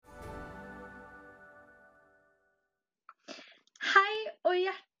og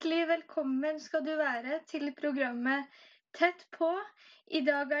hjertelig velkommen skal du være til programmet Tett på. I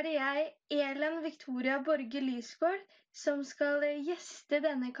dag det jeg, Elen Victoria Borge Lysgård, som skal gjeste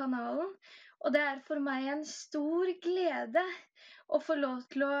denne kanalen. Og det for meg en stor glede å få lov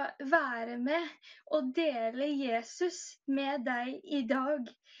til å være med og dele Jesus med deg i dag.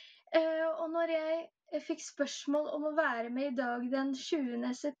 Og når jeg fikk spørsmål om å være med i dag den 20.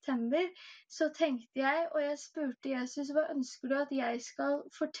 september, så tenkte jeg, og jeg spurte Jesus, hva ønsker du at jeg skal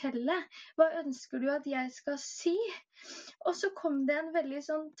fortelle? Hva ønsker du at jeg skal si? Og så kom det en veldig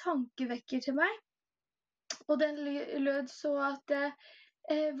sånn tankevekker til meg, og den lød så at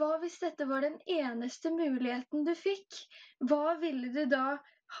hva hvis dette var den eneste muligheten du fikk? Hva ville du da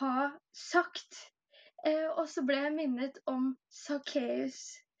ha sagt? Og så ble jeg minnet om Zacchaeus.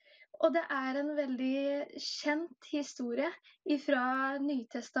 Og det en veldig kjent historie fra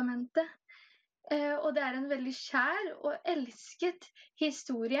Nytestamentet. Og det en veldig kjær og elsket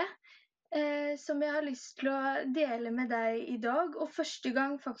historie som jeg har lyst til å dele med deg i dag. Og første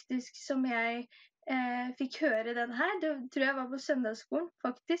gang faktisk som jeg fikk høre den her, det tror jeg var på søndagsskolen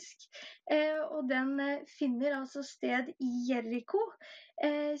faktisk. Og den finner altså sted i Jericho.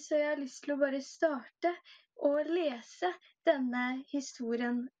 Så jeg har lyst til å bare starte og lese denne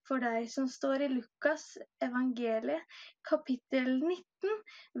historien for deg, som står i Lukas evangeliet, kapittel 19,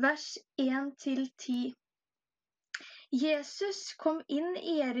 vers 1-10. Jesus kom inn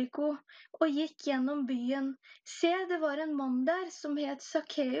i Jericho og gikk gjennom byen. Se, det var en mann der som het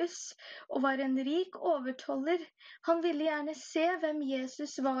Zacchaeus og var en rik overtoller. Han ville gjerne se hvem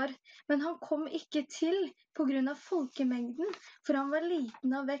Jesus var, men han kom ikke til på grunn av folkemengden, for han var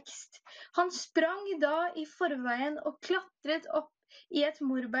liten av vekst. Han sprang da i forveien og klatret opp i et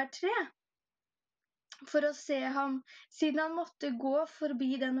morbærtre for å se ham, siden han måtte gå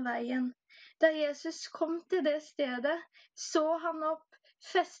forbi den veien. Da Jesus kom til det stedet, så han opp,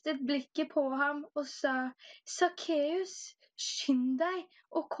 festet blikket på ham og sa, «Zacchaeus, skynd deg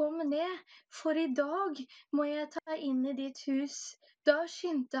og kom ned, for i dag må jeg ta inn i ditt hus.» Da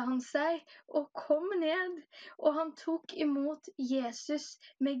skyndte han seg og kom ned, og han tok imot Jesus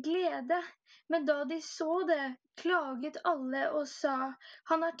med glede. Men da de så det, klaget alle og sa,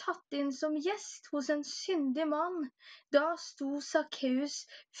 «Han tatt inn som gjest hos en syndig mann.» Da sto Zacchaeus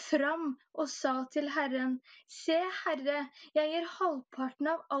fram og sa til Herren, «Se, Herre, jeg gir halvparten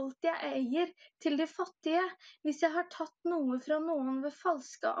av alt jeg eier til de fattige. Hvis jeg har tatt noe fra noen ved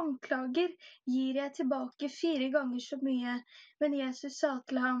falske anklager, gir jeg tilbake 4 ganger så mye.» Men Jesus sa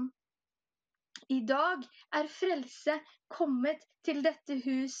til ham, «I dag frelse kommet til dette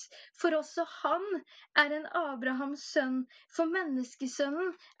hus, for også han en Abrahams sønn, for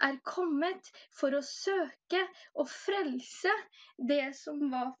menneskesønnen kommet for å søke og frelse det som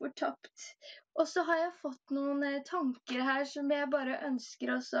var fortapt.» Og så har jeg fått noen tanker her som jeg bare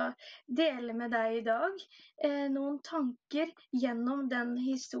ønsker å dele med deg i dag. Noen tanker gjennom den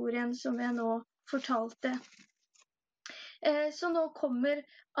historien som jeg nå fortalte. Så nå kommer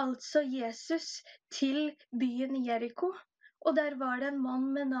altså Jesus til byen Jericho, og der var det en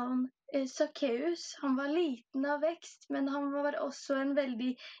mann med navn Zacchaeus. Han var liten av vekst, men han var også en veldig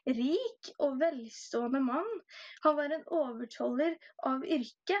rik og velstående mann. Han var en overtoller av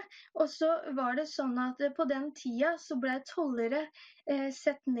yrke, og så var det sånn at på den tida så ble tollere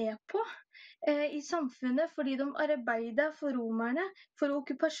sett ned på i samfunnet, fordi de arbeidet for romerne, for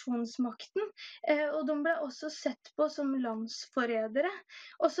okkupasjonsmakten, og de ble også sett på som landsforrædere.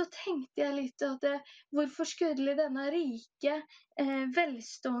 Og så tenkte jeg litt at hvorfor skulle denne rike,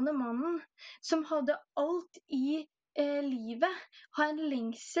 velstående mannen, som hadde alt i livet, ha en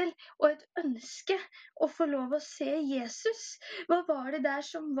lengsel og et ønske å få lov å se Jesus? Hva var det der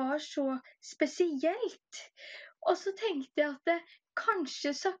som var så spesielt? Og så tenkte jeg at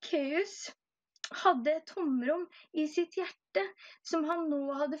kanskje Zacchaeus hadde et tomrom i sitt hjerte, som han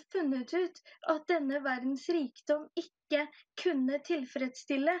nå hadde funnet ut at denne verdens rikdom ikke kunne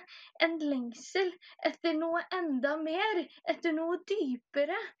tilfredsstille. En lengsel etter noe enda mer, etter noe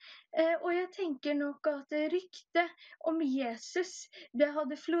dypere. Og jeg tenker nok at ryktet om Jesus, det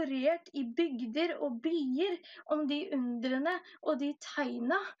hadde florert i bygder og byer om de undrene og de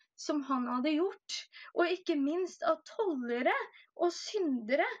tegna som han hadde gjort, og ikke minst at tollere og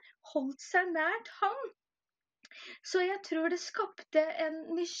syndere holdt seg nært ham. Så jeg tror det skapte en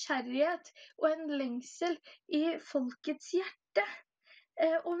nysgjerrighet og en lengsel i folkets hjerte.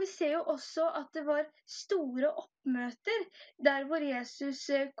 Og vi ser jo også at det var store oppmøter der hvor Jesus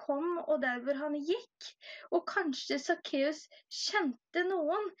kom og der hvor han gikk. Og kanskje Zacchaeus kjente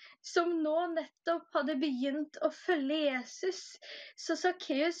noen som nå nettopp hadde begynt å følge Jesus. Så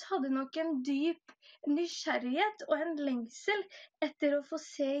Zacchaeus hadde nok en dyp nysgjerrighet og en lengsel etter å få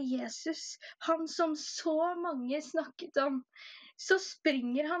se Jesus, han som så mange snakket om. Så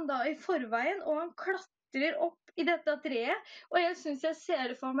springer han da i forveien, og han klatrer opp i dette treet, og jeg synes jeg ser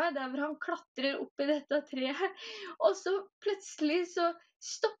det for meg, der hvor han klatrer opp i dette treet, og så plutselig så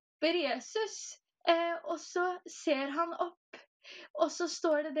stopper Jesus, og så ser han opp, og så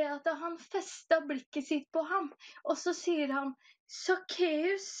står det at han festet blikket sitt på ham, og så sier han,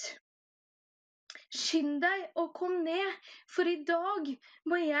 Zacchaeus, skynd deg og kom ned, for i dag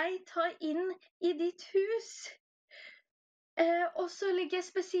må jeg ta inn i ditt hus. Og så legger jeg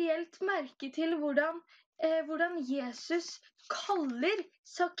spesielt merke til hvordan Jesus kaller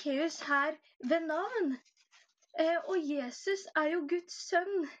Zacchaeus her ved navn. Og Jesus er jo Guds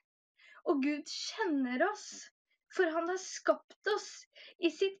sønn, og Gud kjenner oss, for han har skapt oss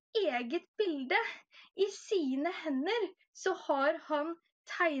i sitt eget bilde. I sine hender så har han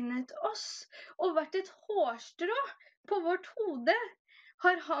tegnet oss, og hvert et hårstrå på vårt hode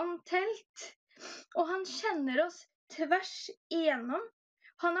har han telt, og han kjenner oss tvers igjennom.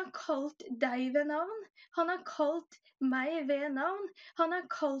 Han har kalt deg ved navn, han har kalt meg ved navn, han har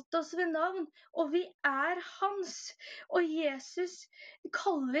kalt oss ved navn, og vi er hans. Og Jesus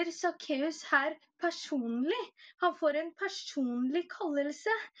kaller Zacchaeus her personlig. Han får en personlig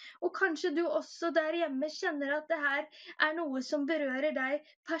kallelse, og kanskje du også der hjemme kjenner at det her er noe som berører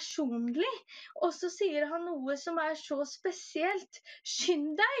deg personlig, og så sier han noe som er så spesielt.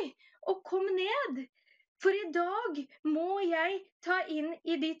 Skynd deg og kom ned, for i dag må jeg ta inn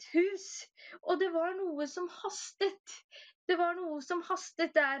i ditt hus. Og det var noe som hastet. Det var noe som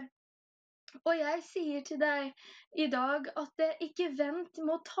hastet der. Og jeg sier til deg i dag at ikke vent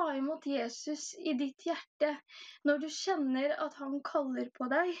med å ta imot Jesus i ditt hjerte når du kjenner at han kaller på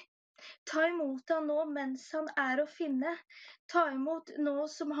deg. Ta imot han nå mens han er å finne. Ta imot nå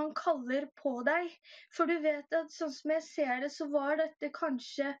som han kaller på deg. For du vet at sånn som jeg ser det, så var dette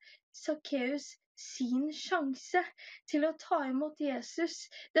kanskje Zacchaeus sin sjanse til å ta imot Jesus.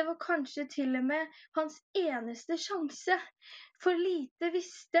 Det var kanskje til og med hans eneste sjanse. For lite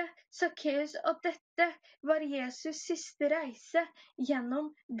visste Zacchaeus at dette var Jesus' siste reise gjennom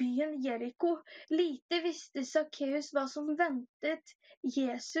byen Jericho. Lite visste Zacchaeus hva som ventet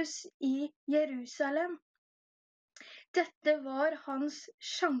Jesus i Jerusalem. Dette var hans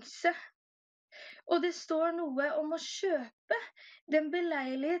sjanse. Og det står noe om å kjøpe den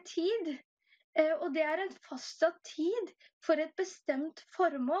beleilige tid. Og det er en fastsatt tid for et bestemt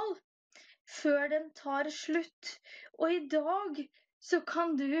formål, før den tar slutt. Og i dag så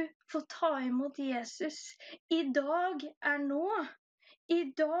kan du få ta imot Jesus. I dag er nå. I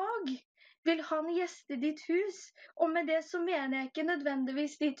dag vil han gjeste ditt hus, og med det så mener jeg ikke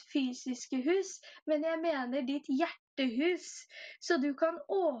nødvendigvis ditt fysiske hus, men jeg mener ditt hjertehus. Så du kan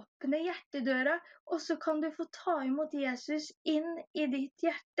åpne hjertedøra, og så kan du få ta imot Jesus inn i ditt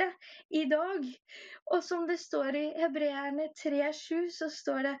hjerte i dag. Og som det står i Hebreerne 3:7, så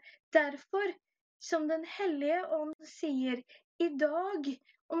står det, derfor som den hellige ånd sier, i dag,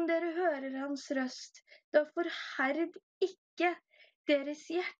 om dere hører hans røst, da forherd ikke deres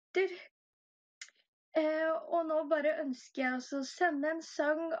hjerter. Og nå bare ønsker jeg å sende en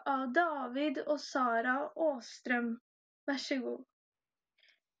sang av David og Sara Åstrøm. Vær så god.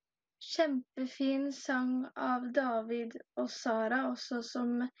 Kjempefin sang av David og Sara også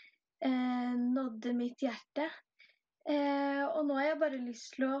som nådde mitt hjerte. Og nå har jeg bare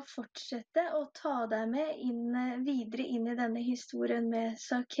lyst til å fortsette å ta deg med videre inn i denne historien med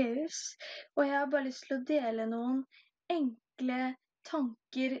Zacchaeus. Og jeg har bare lyst til å dele noen enkle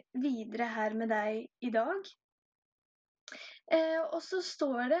tanker videre her med deg i dag. Og så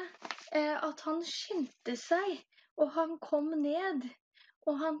står det at han skyndte seg, og han kom ned,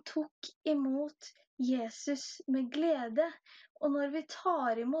 og han tok imot Jesus med glede. Og når vi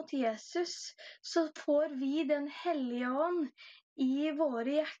tar imot Jesus, så får vi den hellige ånd i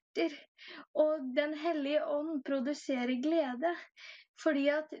våre hjerter. Og den hellige ånd produserer glede, fordi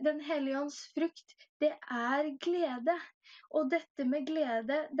at den hellige ånds frukt, det er glede. Og dette med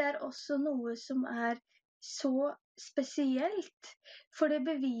glede, det er også noe som er så spesielt, for det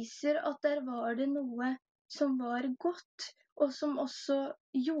beviser at der var det noe som var godt, og som også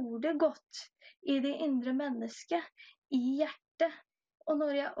gjorde godt i det indre mennesket, i hjertet. Og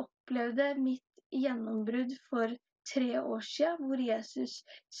når jeg opplevde mitt gjennombrudd for 3 år siden, hvor Jesus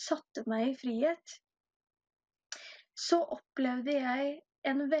satte meg i frihet, så opplevde jeg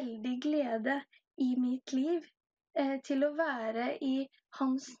en veldig glede i mitt liv til å være i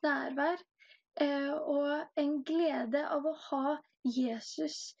hans nærvær, og en glede av å ha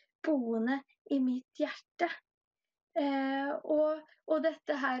Jesus boende i mitt hjerte. Og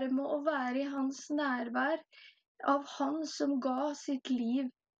dette her med å være i hans nærvær, av han som ga sitt liv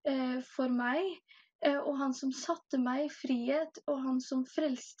for meg, og han som satte meg i frihet, og han som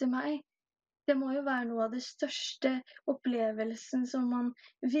frelste meg, det må jo være noe av det største opplevelsen som man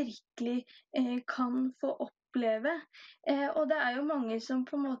virkelig kan få oppleve. Og det er jo mange som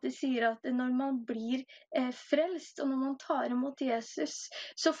på en måte sier at når man blir frelst, og når man tar imot Jesus,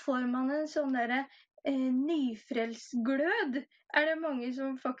 så får man en sånn derre nyfrelsglød, er det mange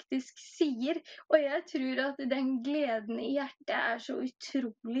som faktisk sier. Og jeg tror at den gleden i hjertet er så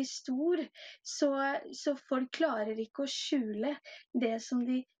utrolig stor, så folk klarer ikke å skjule det som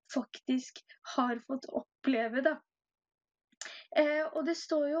de faktisk har fått oppleve, da. Og det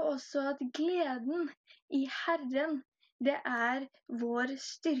står jo også at gleden i Herren, det er vår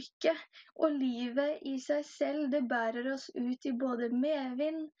styrke, og livet i seg selv, det bærer oss ut i både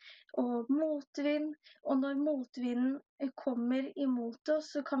medvind og motvind, og når motvinden kommer imot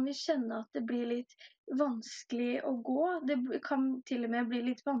oss, så kan vi kjenne at det blir litt vanskelig å gå, det kan til og med bli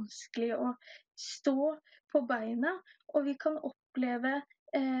litt vanskelig å stå på beina, og vi kan oppleve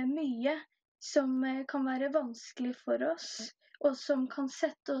mye som kan være vanskelig for oss, og som kan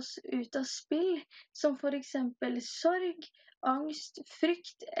sette oss ut av spill, som for eksempel sorg, angst,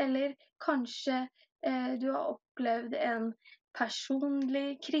 frykt, eller kanskje du har opplevd en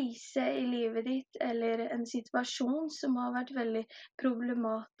personlig krise i livet ditt, eller en situasjon som har vært veldig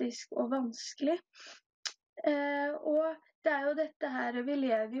problematisk og vanskelig. Og det er jo dette her, vi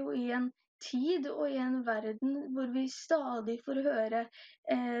lever jo i en tid og i en verden hvor vi stadig får høre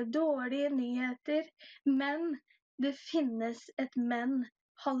dårlige nyheter, men det finnes et men,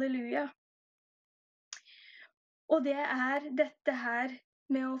 halleluja. Og det er dette her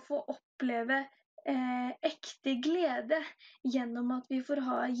med å få oppleve ekte glede gjennom at vi får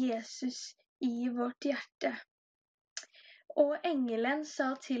ha Jesus i vårt hjerte. Og engelen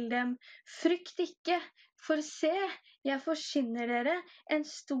sa til dem, frykt ikke, for se, jeg forsyner dere en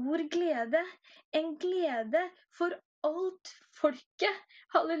stor glede, en glede for alt folket,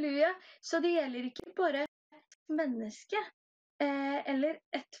 halleluja. Så det gjelder ikke bare menneske, eller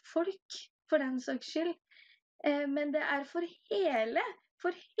et folk, for den saks skyld, men det er for hele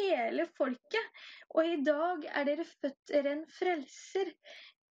folket. Og i dag er dere født en frelser,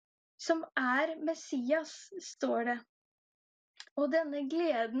 som er Messias, står det. Og denne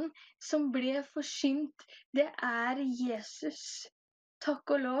gleden som ble forsynt, det er Jesus.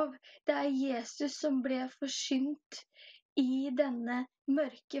 Takk og lov, det er Jesus som ble forsynt i denne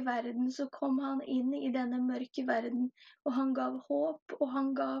mørke verden. Så kom han inn i denne mørke verden, og han gav håp, og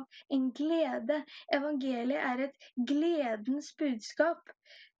han gav en glede. Evangeliet er et gledens budskap.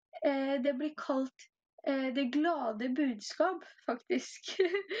 Det blir kalt det glade budskap, faktisk.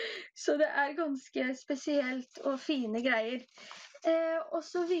 Så det er ganske spesielt og fine greier. Og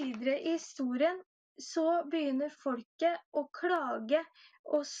så videre i historien, så begynner folket å klage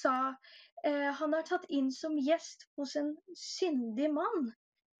og sa, han har tatt inn som gjest hos en syndig mann.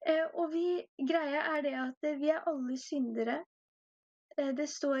 Og greia er det at vi er alle syndere. Det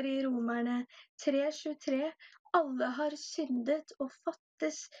står i Romerne 3:23, alle har syndet og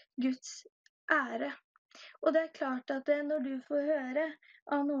fattes Guds ære. Og det er klart at når du får høre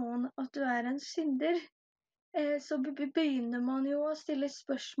av noen at du er en synder, så begynner man jo å stille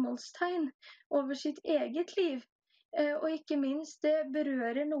spørsmålstegn over sitt eget liv. Og ikke minst, det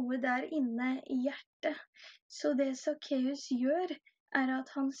berører noe der inne i hjertet. Så det Zacchaeus gjør, er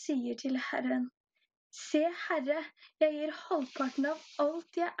at han sier til Herren, se Herre, jeg gir halvparten av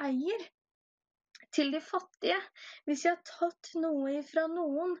alt jeg eier til de fattige. Hvis jeg har tatt noe ifra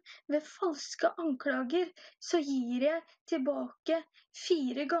noen ved falske anklager, så gir jeg tilbake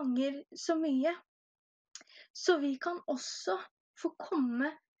 4 ganger så mye. Så vi kan også få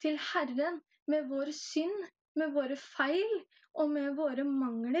komme til Herren med vår synd, med våre feil og med våre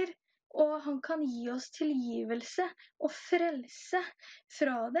mangler, og han kan gi oss tilgivelse og frelse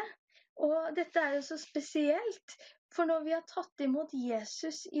fra det. Og dette er jo så spesielt, for når vi har tatt imot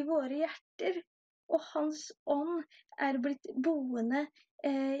Jesus i våre hjerter, og hans ånd er blitt boende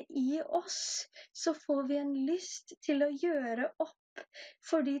i oss, så får vi en lyst til å gjøre opp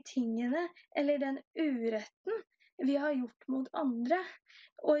for de tingene, eller den uretten vi har gjort mot andre.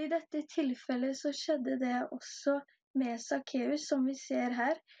 Og i dette tilfellet så skjedde det også med Zacchaeus, som vi ser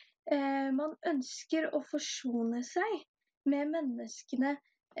her. Man ønsker å forsone seg med menneskene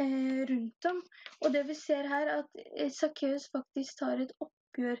rundt om. Og det vi ser her er at Zacchaeus faktisk tar et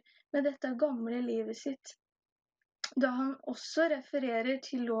oppgjør med dette gamle livet sitt. Da han også refererer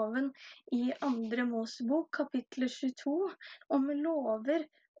til loven i 2. Mosebok, kapittel 22, om lover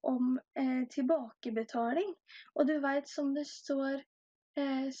om tilbakebetaling. Og du vet, som det står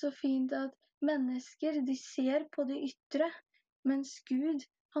så fint, at mennesker, de ser på det ytre, mens Gud,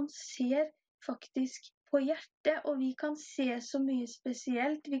 han ser faktisk på hjertet, og vi kan se så mye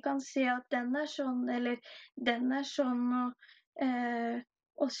spesielt. Vi kan se at den er sånn, eller den er sånn,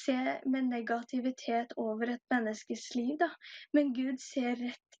 og se med negativitet over et menneskes liv, da. Men Gud ser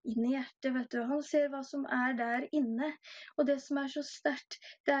rett inn i hjertet, vet du. Han ser hva som er der inne. Og det som er så sterkt,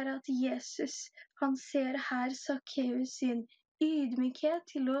 det er at Jesus, han ser her Zacchaeus sin ydmykhet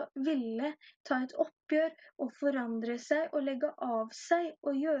til å ville ta et oppgjør og forandre seg og legge av seg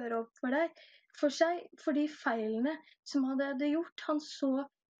og gjøre opp for seg for de feilene som han hadde gjort. Han så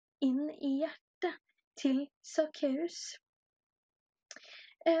inn i hjertet til Zacchaeus.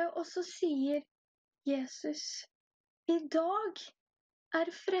 Og så sier Jesus, i dag er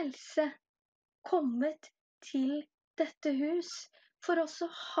frelse kommet til dette hus, for også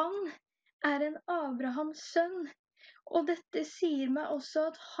han er en Abrahams sønn. Og dette sier meg også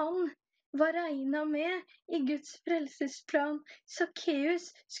at han var regnet med i Guds frelsesplan.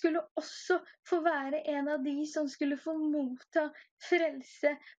 Zacchaeus skulle også få være en av de som skulle få motta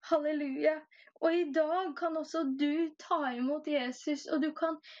frelse. Halleluja! Og i dag kan også du ta imot Jesus, og du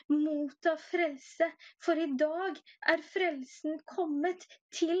kan motta frelse. For i dag er frelsen kommet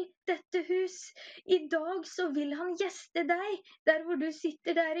til dette hus. I dag så vil han gjeste deg, der hvor du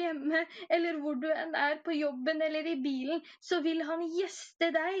sitter der hjemme, eller hvor du enn er på jobben eller i bilen, så vil han gjeste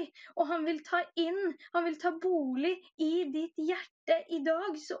deg, og han vil ta bolig i ditt hjerte. I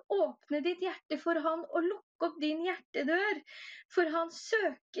dag så åpne ditt hjerte for han og lukke opp din hjertedør, for han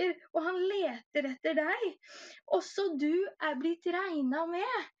søker og han leter etter deg. Også du er blitt regnet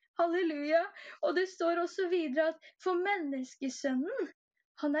med. Halleluja! Og det står også videre at for menneskesønnen,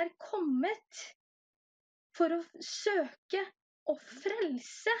 han er kommet for å søke og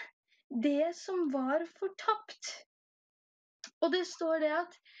frelse det som var fortapt. Og det står det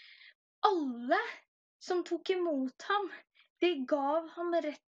at alle som tok imot ham, de gav ham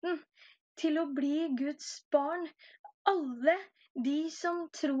retten til å bli Guds barn. Alle de som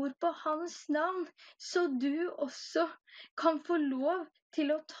tror på hans navn, så du også kan få lov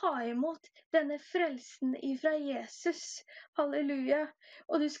til å ta imot denne frelsen ifra Jesus. Halleluja!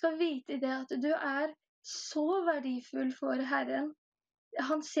 Og du skal vite det at du er så verdifull for Herren.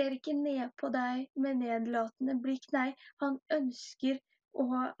 Han ser ikke ned på deg med nedlatende blikk. Nei, han ønsker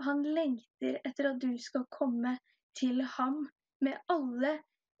og han lengter etter at du skal komme til ham med alle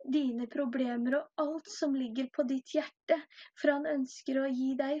dine problemer og alt som ligger på ditt hjerte, for han ønsker å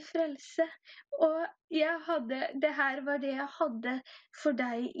gi deg frelse. Og det her var det jeg hadde for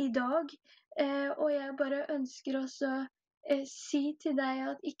deg i dag, og jeg bare ønsker også si til deg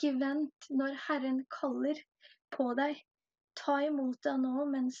at ikke vent når Herren kaller på deg. Ta imot han nå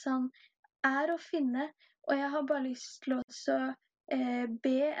mens han er å finne, og jeg har bare lyst til å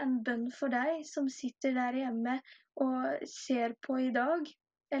be en bønn for deg som sitter der hjemme og ser på i dag,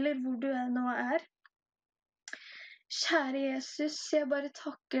 eller hvor du nå er. Kjære Jesus, jeg bare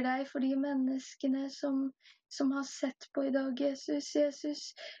takker deg for de menneskene som har sett på i dag, Jesus. Jesus,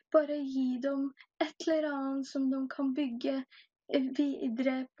 bare gi dem et eller annet som de kan bygge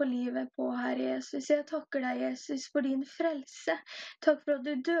videre på livet på, Herre Jesus. Jeg takker deg, Jesus, for din frelse. Takk for at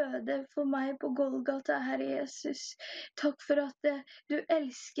du døde for meg på Golgata, Herre Jesus. Takk for at du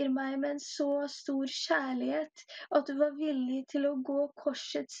elsker meg med en så stor kjærlighet, at du var villig til å gå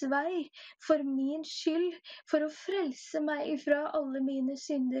korsets vei for min skyld, for å frelse meg ifra alle mine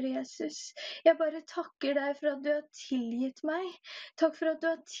synder, Jesus. Jeg bare takker deg for at du har tilgitt meg. Takk for at du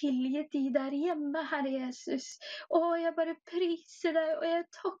har tilgitt de der hjemme, Herre Jesus. Og jeg bare priser deg, og jeg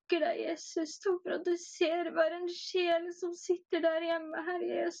takker deg, Jesus. Takk for at du ser hver en sjel som sitter der hjemme, Herre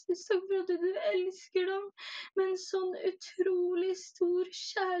Jesus. Takk for at du elsker dem med en sånn utrolig stor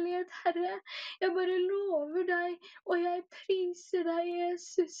kjærlighet, Herre. Jeg bare lover deg, og jeg priser deg,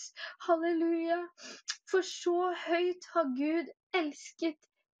 Jesus. Halleluja. For så høyt har Gud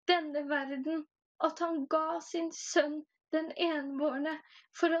elsket denne verden, at han ga sin sønn den enbårne,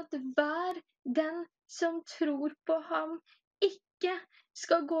 for at hver den som tror på ham ikke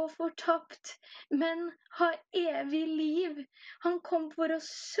skal gå fortapt, men ha evig liv. Han kom for å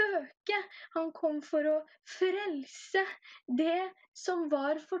søke, han kom for å frelse det som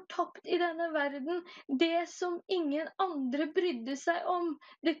var fortapt i denne verden, det som ingen andre brydde seg om.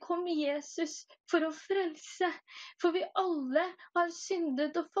 Det kom Jesus for å frelse, for vi alle har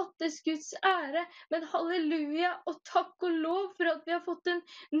syndet og fattes Guds ære, men halleluja og takk og lov for at vi har fått en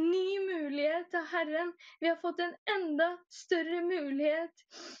ny mulighet av Herren. Vi har fått en enda større mulighet,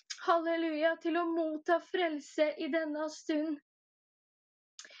 halleluja, til å motta frelse i denne stund.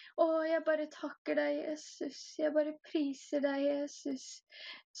 Jeg bare takker deg, Jesus. Jeg bare priser deg, Jesus.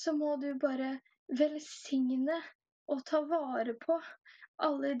 Så må du bare velsigne og ta vare på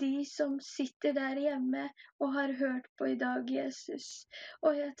alle de som sitter der hjemme og har hørt på i dag, Jesus.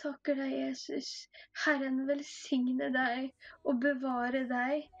 Og jeg takker deg, Jesus. Herren velsigne deg og bevare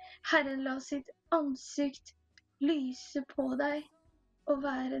deg. Herren la sitt ansikt lyse på deg og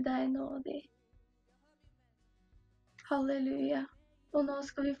være deg nådig. Halleluja. Og nå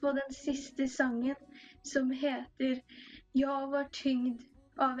skal vi få den siste sangen, som heter «Jeg var tyngd»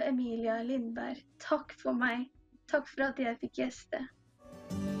 av Emilia Lindberg. Takk for meg. Takk for at jeg fikk gjeste.